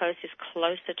believe, a process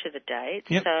closer to the date.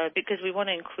 Yep. So because we want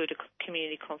to include a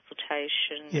community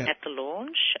consultation at the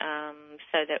launch,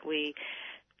 so that we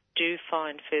do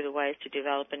find further ways to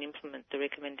develop and implement the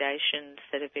recommendations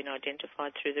that have been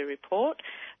identified through the report.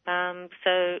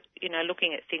 So,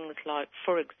 looking at things like,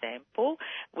 for example,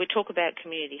 we talk about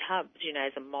community hubs,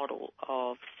 as a model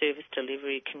of service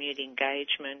delivery, community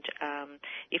engagement.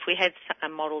 If we had a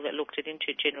model that looked at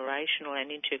intergenerational and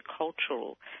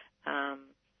intercultural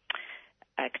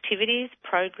activities,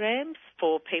 programs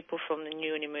for people from the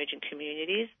new and emerging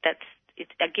communities,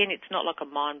 it's not like a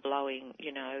mind-blowing,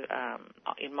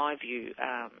 in my view,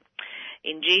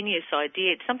 ingenious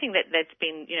idea. It's something that's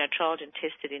been, trialled and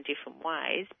tested in different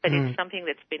ways, but it's something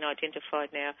that's been identified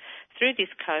now through this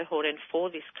cohort and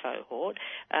for this cohort.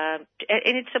 And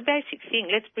it's a basic thing.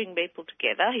 Let's bring people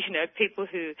together, people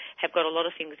who have got a lot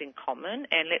of things in common,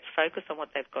 and let's focus on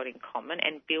what they've got in common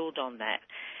and build on that,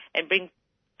 and bring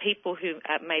people who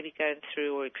may be going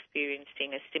through or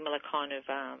experiencing a similar kind of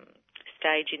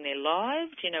stage in their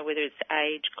lives, whether it's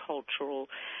age, cultural,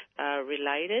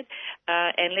 related,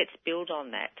 and let's build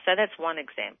on that. So that's one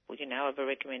example, of a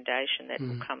recommendation that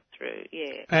will come through,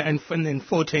 And then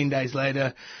 14 days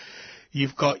later,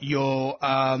 you've got your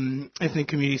Ethnic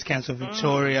Communities Council of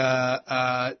Victoria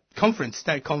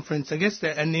state conference, I guess,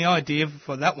 and the idea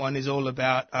for that one is all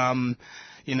about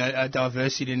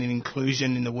diversity and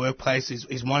inclusion in the workplace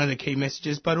is one of the key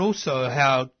messages, but also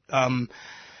how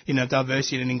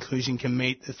diversity and inclusion can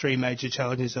meet the three major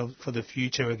challenges for the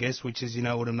future, I guess, which is,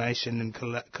 automation and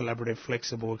collaborative,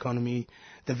 flexible economy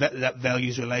that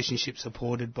values relationships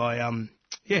supported by,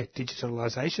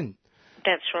 digitalisation.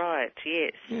 That's right,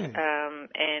 yes. Yeah.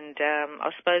 I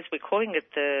suppose we're calling it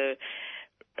the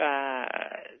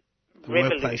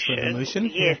workplace revolution.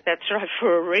 Yes, that's right,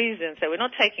 for a reason. So we're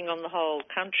not taking on the whole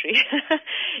country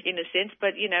in a sense,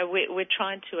 but, we're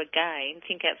trying to, again,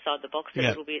 think outside the box a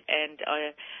little bit and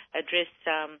address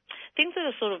things that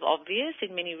are sort of obvious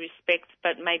in many respects,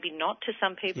 but maybe not to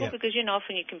some people, because,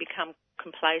 often you can become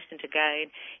complacent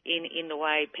again in the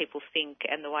way people think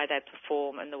and the way they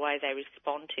perform and the way they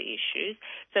respond to issues.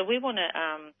 So we want to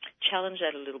challenge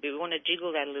that a little bit. We want to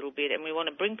jiggle that a little bit, and we want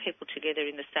to bring people together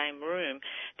in the same room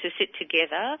to sit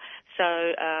together. So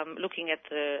looking at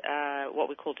the what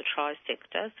we call the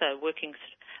tri-sector, so working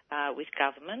with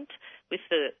government, with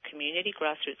the community,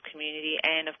 grassroots community,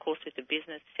 and of course with the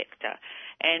business sector,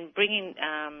 and bringing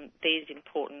these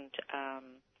important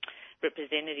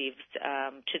representatives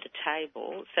to the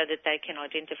table so that they can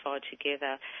identify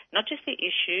together not just the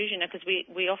issues, because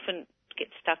we often get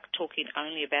stuck talking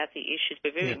only about the issues,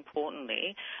 but very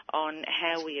importantly on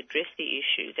how we address the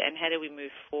issues and how do we move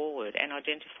forward, and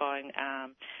identifying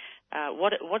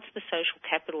what's the social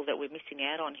capital that we're missing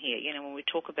out on here. When we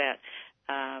talk about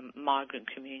migrant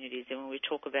communities and when we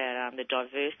talk about the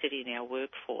diversity in our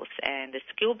workforce and the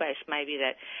skill base maybe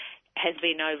that has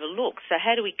been overlooked. So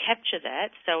how do we capture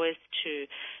that so as to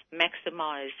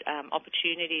maximise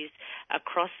opportunities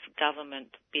across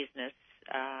government, business,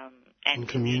 and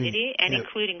community, and yep.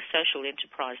 including social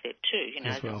enterprise there too,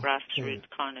 As well. the grassroots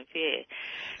kind of,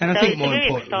 And so I think it's more very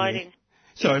importantly, exciting.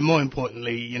 more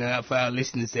importantly, for our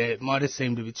listeners there, it might have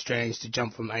seemed a bit strange to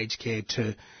jump from aged care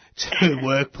to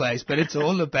workplace, but it's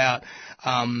all about,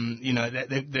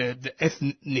 the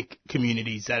ethnic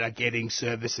communities that are getting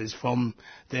services from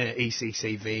the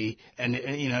ECCV, and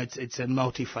it's a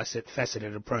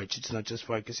multifaceted approach. It's not just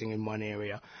focusing in one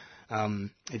area.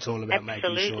 It's all about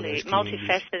making sure those communities...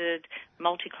 multifaceted,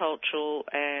 multicultural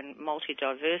and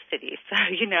multi-diversity. So,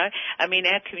 our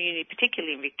community,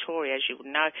 particularly in Victoria, as you would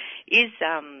know, is,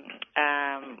 in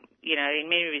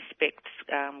many respects,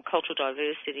 cultural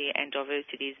diversity and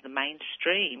diversity is the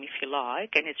mainstream, if you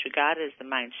like, and it's regarded as the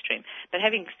mainstream. But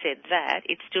having said that,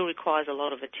 it still requires a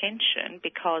lot of attention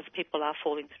because people are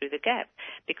falling through the gap,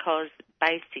 because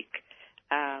basic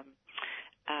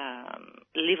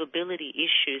livability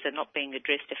issues are not being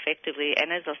addressed effectively.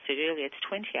 And as I said earlier, it's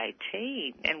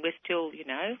 2018 and we're still,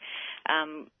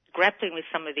 grappling with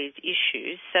some of these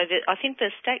issues. So I think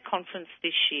the state conference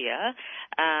this year,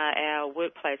 our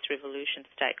Workplace Revolution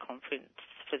State Conference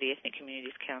for the Ethnic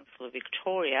Communities Council of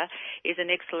Victoria, is an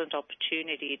excellent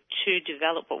opportunity to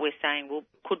develop what we're saying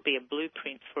could be a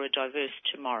blueprint for a diverse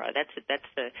tomorrow. That's the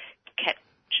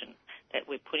caption that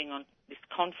we're putting on this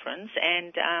conference,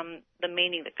 and the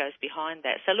meaning that goes behind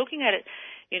that. So looking at it,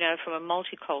 from a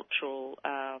multicultural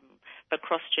but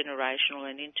cross-generational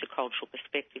and intercultural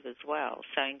perspective as well,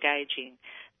 so engaging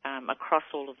across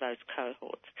all of those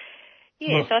cohorts.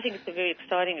 Yes, I think it's a very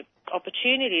exciting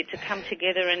opportunity to come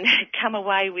together and come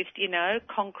away with,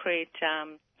 concrete,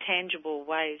 tangible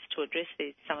ways to address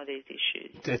some of these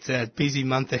issues. It's a busy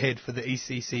month ahead for the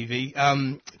ECCV.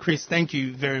 Chris, thank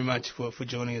you very much for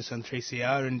joining us on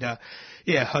 3CR, and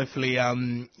hopefully,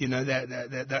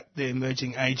 that the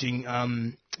Emerging Ageing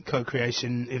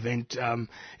co-creation event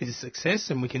is a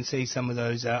success, and we can see some of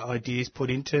those ideas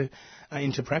put into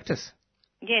practice.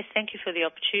 Yes, thank you for the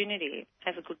opportunity.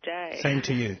 Have a good day. Same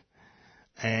to you.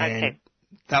 And okay.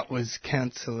 That was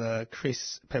Councillor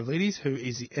Chris Pavlidis, who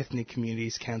is the Ethnic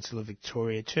Communities Council of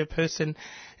Victoria chairperson,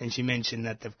 and she mentioned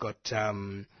that they've got,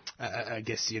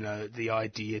 the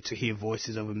idea to hear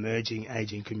voices of emerging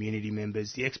ageing community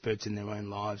members, the experts in their own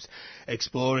lives,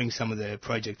 exploring some of their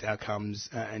project outcomes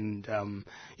and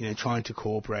trying to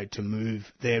cooperate to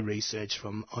move their research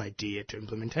from idea to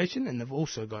implementation. And they've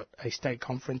also got a state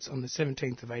conference on the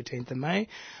 17th of 18th of May,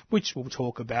 which will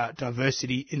talk about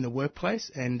diversity in the workplace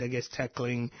and,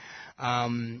 tackling,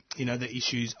 the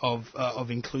issues of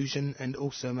inclusion, and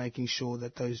also making sure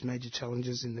that those major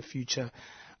challenges in the future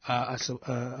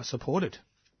are supported.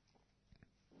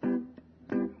 Tune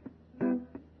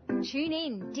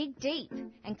in, dig deep,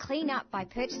 and clean up by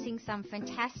purchasing some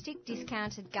fantastic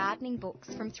discounted gardening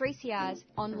books from 3CR's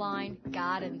online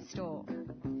garden store.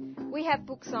 We have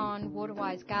books on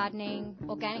water-wise gardening,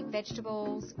 organic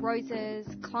vegetables, roses,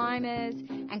 climbers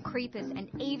and creepers, and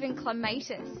even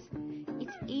clematis.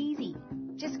 It's easy.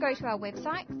 Just go to our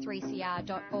website,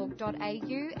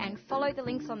 3cr.org.au, and follow the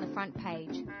links on the front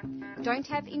page. Don't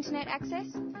have internet access?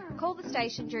 Call the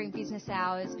station during business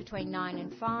hours between 9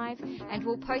 and 5, and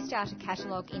we'll post out a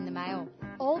catalogue in the mail.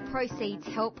 All proceeds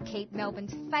help keep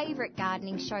Melbourne's favourite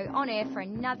gardening show on air for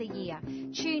another year.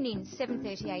 Tune in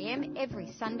 7:30am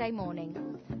every Sunday morning.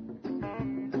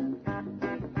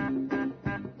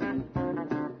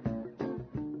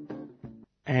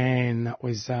 And that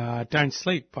was Don't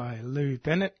Sleep by Lou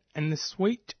Bennett and the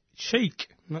Sweet Cheek.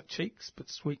 Not Cheeks, but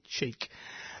Sweet Cheek.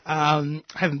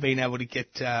 Haven't been able to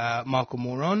get Michael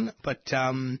Moore on, but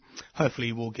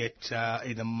hopefully we'll get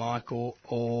either Michael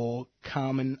or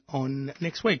Carmen on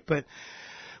next week. But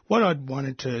what I'd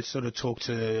wanted to sort of talk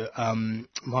to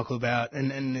Michael about,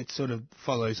 and it sort of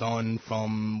follows on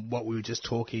from what we were just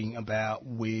talking about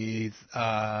with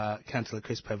Councillor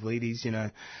Chris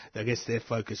Pavlidis. I guess their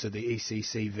focus of the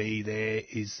ECCV there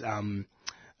is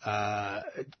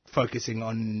focusing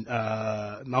on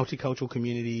multicultural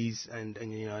communities and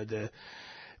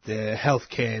the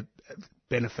healthcare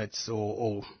benefits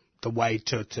or the way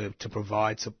to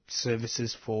provide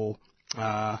services for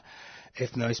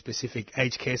ethno-specific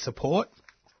aged care support.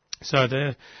 So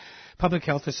the Public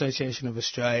Health Association of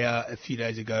Australia a few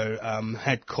days ago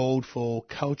had called for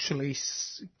cultural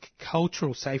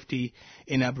safety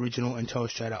in Aboriginal and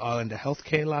Torres Strait Islander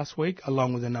healthcare last week,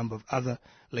 along with a number of other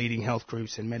leading health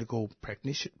groups and medical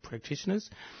practitioners.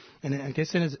 And I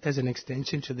guess as an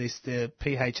extension to this, the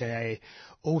PHAA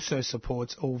also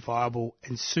supports all viable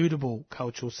and suitable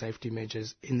cultural safety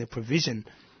measures in the provision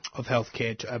of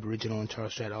healthcare to Aboriginal and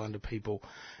Torres Strait Islander people,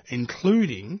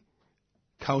 including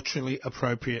culturally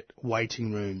appropriate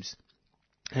waiting rooms.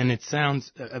 And it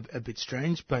sounds a bit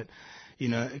strange, but, you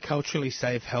know, culturally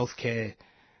safe healthcare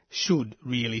should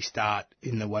really start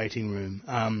in the waiting room.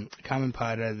 Carmen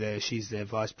Parda, she's the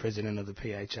Vice President of the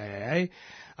PHAA,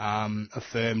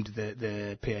 affirmed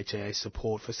the PHAA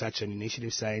support for such an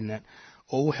initiative, saying that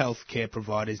all healthcare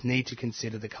providers need to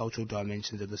consider the cultural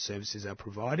dimensions of the services they're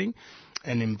providing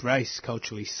and embrace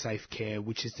culturally safe care,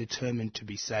 which is determined to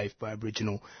be safe by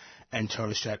Aboriginal and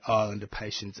Torres Strait Islander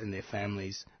patients and their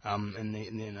families.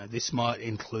 This might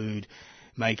include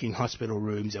making hospital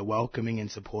rooms a welcoming and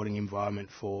supporting environment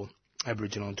for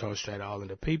Aboriginal and Torres Strait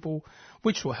Islander people,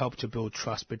 which will help to build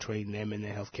trust between them and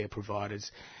their healthcare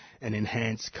providers and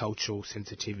enhance cultural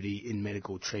sensitivity in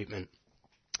medical treatment.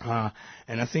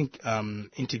 And I think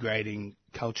integrating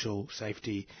cultural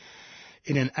safety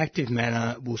in an active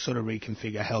manner will sort of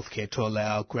reconfigure healthcare to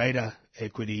allow greater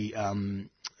equity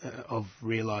of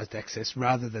realised access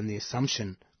rather than the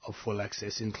assumption of full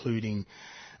access, including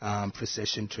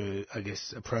procession to, I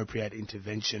guess, appropriate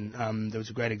intervention. There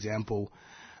was a great example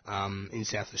in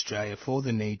South Australia for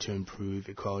the need to improve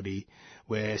equality,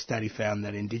 where a study found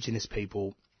that Indigenous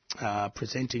people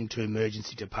presenting to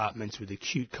emergency departments with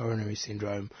acute coronary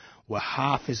syndrome were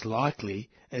half as likely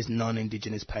as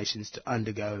non-Indigenous patients to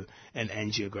undergo an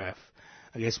angiograph.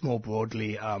 I guess more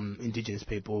broadly, Indigenous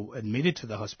people admitted to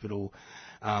the hospital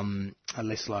are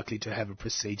less likely to have a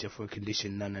procedure for a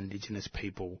condition non-Indigenous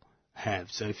people have.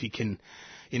 So if you can,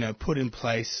 you know, put in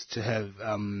place to have,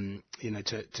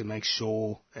 to make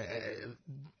sure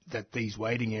that these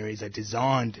waiting areas are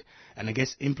designed and I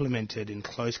guess implemented in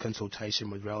close consultation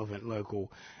with relevant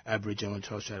local Aboriginal and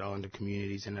Torres Strait Islander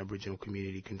communities and Aboriginal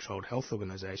community-controlled health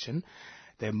organisation,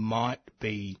 there might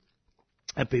be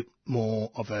a bit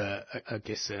more of a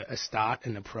start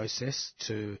in the process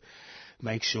to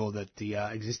make sure that the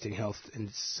existing health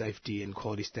and safety and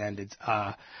quality standards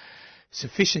are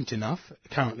sufficient enough.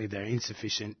 Currently they're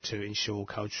insufficient to ensure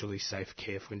culturally safe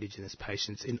care for Indigenous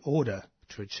patients in order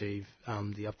to achieve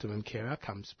the optimum care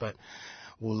outcomes. But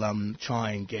we'll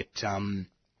try and get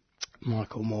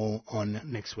Michael Moore on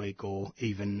next week, or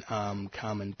even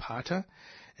Carmen Parda,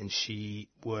 and she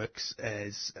works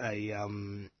as a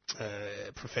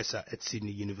professor at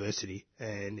Sydney University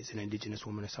and is an Indigenous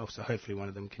woman herself, so hopefully one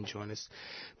of them can join us.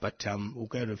 But we'll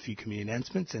go to a few community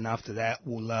announcements, and after that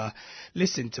we'll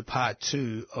listen to part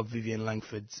 2 of Vivienne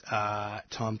Langford's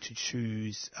Time to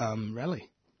Choose rally.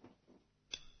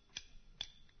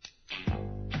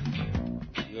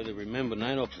 You got to remember,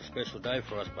 NAIDOC's a special day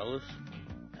for us, brothers.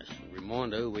 That's a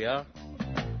reminder who we are.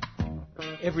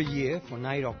 Every year for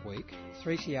NAIDOC Week,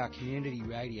 3CR Community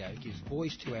Radio gives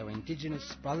voice to our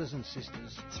Indigenous brothers and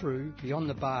sisters through Beyond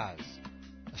the Bars,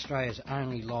 Australia's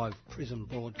only live prison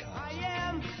broadcast. I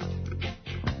am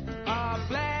a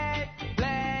black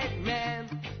man.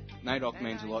 NAIDOC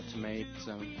means a lot to me. It's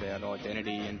about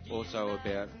identity and also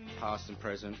about past and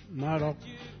present. NAIDOC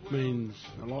means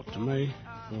a lot to me,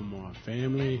 for my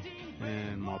family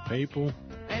and my people.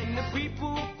 And the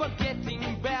people forgetting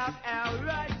about our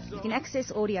rights. You can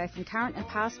access audio from current and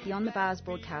past Beyond the Bars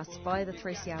broadcasts via the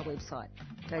 3CR website.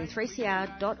 Go to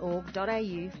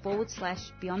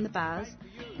 3cr.org.au/Beyond the Bars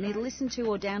and either listen to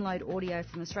or download audio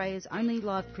from Australia's only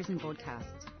live prison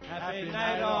broadcasts. Happy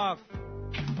NAIDOC!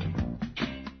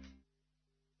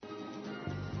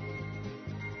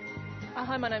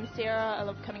 Hi, my name's Sarah. I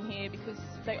love coming here because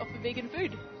they offer vegan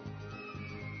food.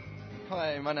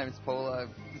 Hi, my name's Paula.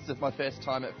 This is my first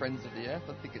time at Friends of the Earth.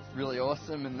 I think it's really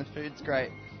awesome and the food's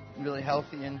great, really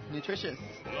healthy and nutritious.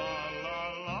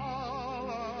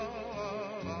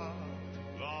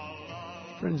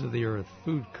 Friends of the Earth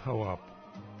Food Co-op,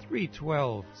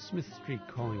 312 Smith Street,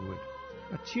 Collingwood.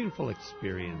 A tuneful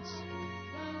experience.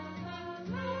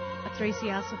 A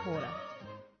 3CR supporter.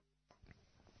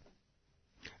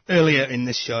 Earlier in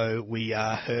the show, we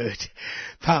heard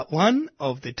part 1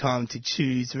 of the Time to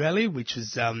Choose rally, which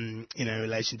was in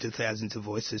relation to thousands of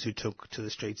voices who took to the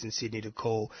streets in Sydney to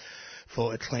call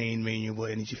for a clean, renewable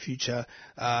energy future.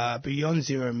 Beyond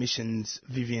Zero Emissions,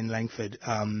 Vivienne Langford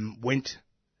went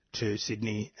to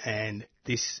Sydney, and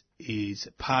this is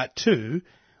part 2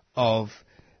 of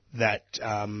that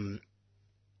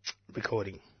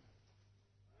recording.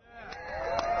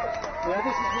 Now,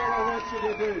 this is what I want you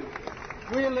to do.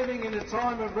 We're living in a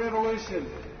time of revolution.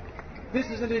 This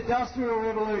is an industrial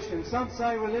revolution. Some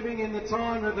say we're living in the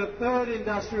time of the third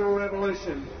industrial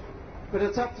revolution. But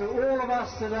it's up to all of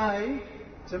us today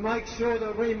to make sure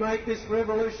that we make this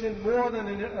revolution more than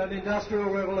an industrial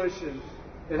revolution.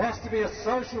 It has to be a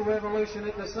social revolution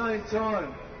at the same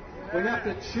time. We have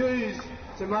to choose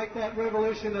to make that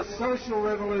revolution a social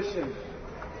revolution.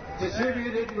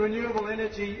 Distributed renewable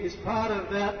energy is part of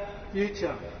that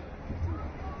future.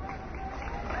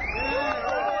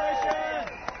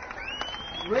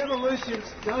 Revolutions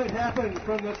don't happen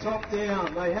from the top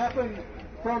down. They happen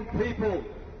from people.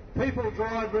 People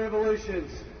drive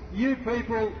revolutions. You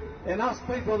people and us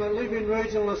people that live in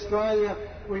regional Australia,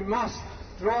 we must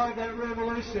drive that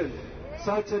revolution.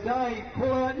 So today,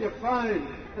 pull out your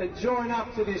phone and join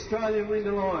up to the Australian Wind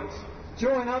Alliance.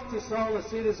 Join up to Solar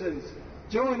Citizens.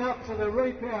 Join up to the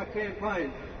Repower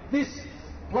campaign. This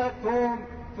platform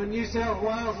for New South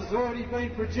Wales has already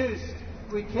been produced.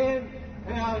 We can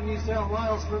power New South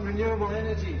Wales from renewable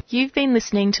energy. You've been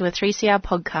listening to a 3CR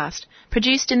podcast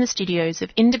produced in the studios of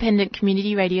independent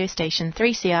community radio station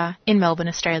 3CR in Melbourne,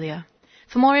 Australia.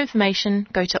 For more information,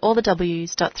 go to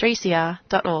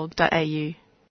allthews.3cr.org.au.